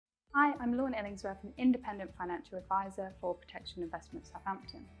Hi, I'm Lauren Illingsworth, an independent financial advisor for Protection Investment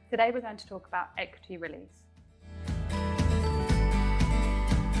Southampton. Today we're going to talk about equity release.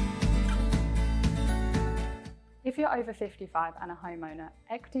 If you're over 55 and a homeowner,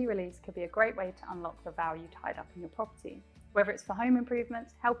 equity release could be a great way to unlock the value tied up in your property. Whether it's for home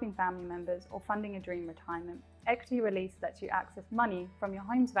improvements, helping family members, or funding a dream retirement, equity release lets you access money from your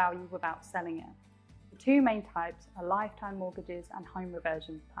home's value without selling it. The two main types are lifetime mortgages and home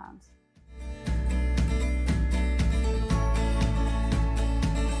reversion plans.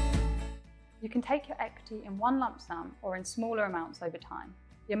 You can take your equity in one lump sum or in smaller amounts over time.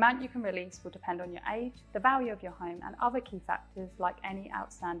 The amount you can release will depend on your age, the value of your home, and other key factors like any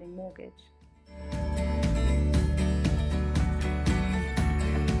outstanding mortgage.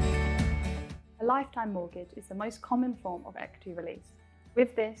 A lifetime mortgage is the most common form of equity release.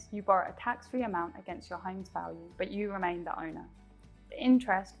 With this, you borrow a tax-free amount against your home's value, but you remain the owner. The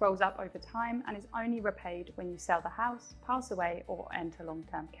interest rolls up over time and is only repaid when you sell the house, pass away, or enter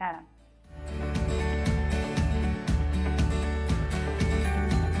long-term care.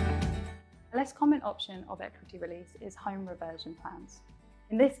 A less common option of equity release is home reversion plans.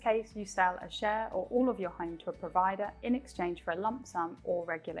 In this case, you sell a share or all of your home to a provider in exchange for a lump sum or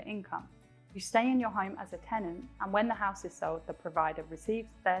regular income. You stay in your home as a tenant, and when the house is sold, the provider receives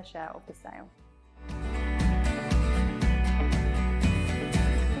their share of the sale.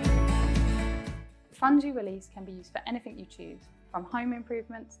 The funds you release can be used for anything you choose, from home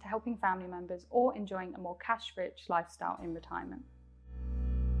improvements to helping family members or enjoying a more cash-rich lifestyle in retirement.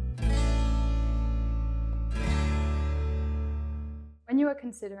 When you are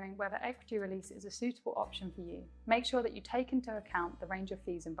considering whether equity release is a suitable option for you, make sure that you take into account the range of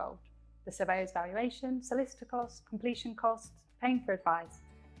fees involved: the surveyor's valuation, solicitor costs, completion costs, paying for advice,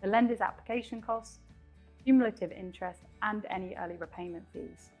 the lender's application costs, cumulative interest, and any early repayment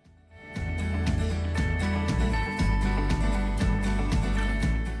fees.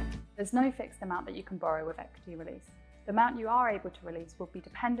 There's no fixed amount that you can borrow with equity release. The amount you are able to release will be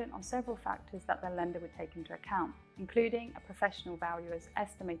dependent on several factors that the lender would take into account, including a professional valuer's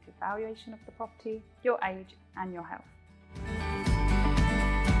estimated valuation of the property, your age, and your health.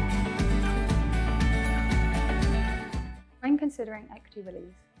 When considering equity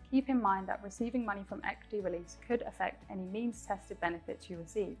release, keep in mind that receiving money from equity release could affect any means-tested benefits you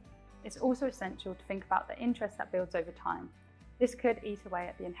receive. It's also essential to think about the interest that builds over time. This could eat away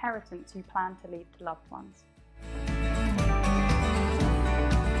at the inheritance you plan to leave to loved ones.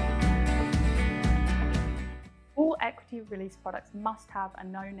 All equity release products must have a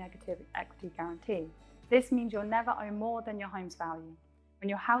no negative equity guarantee. This means you'll never owe more than your home's value. When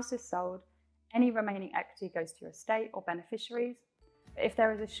your house is sold, any remaining equity goes to your estate or beneficiaries. But if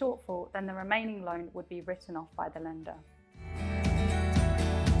there is a shortfall, then the remaining loan would be written off by the lender.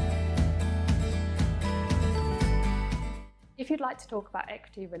 If you'd like to talk about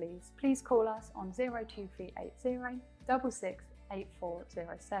equity release, please call us on 02380 66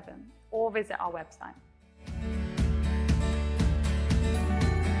 8407 or visit our website.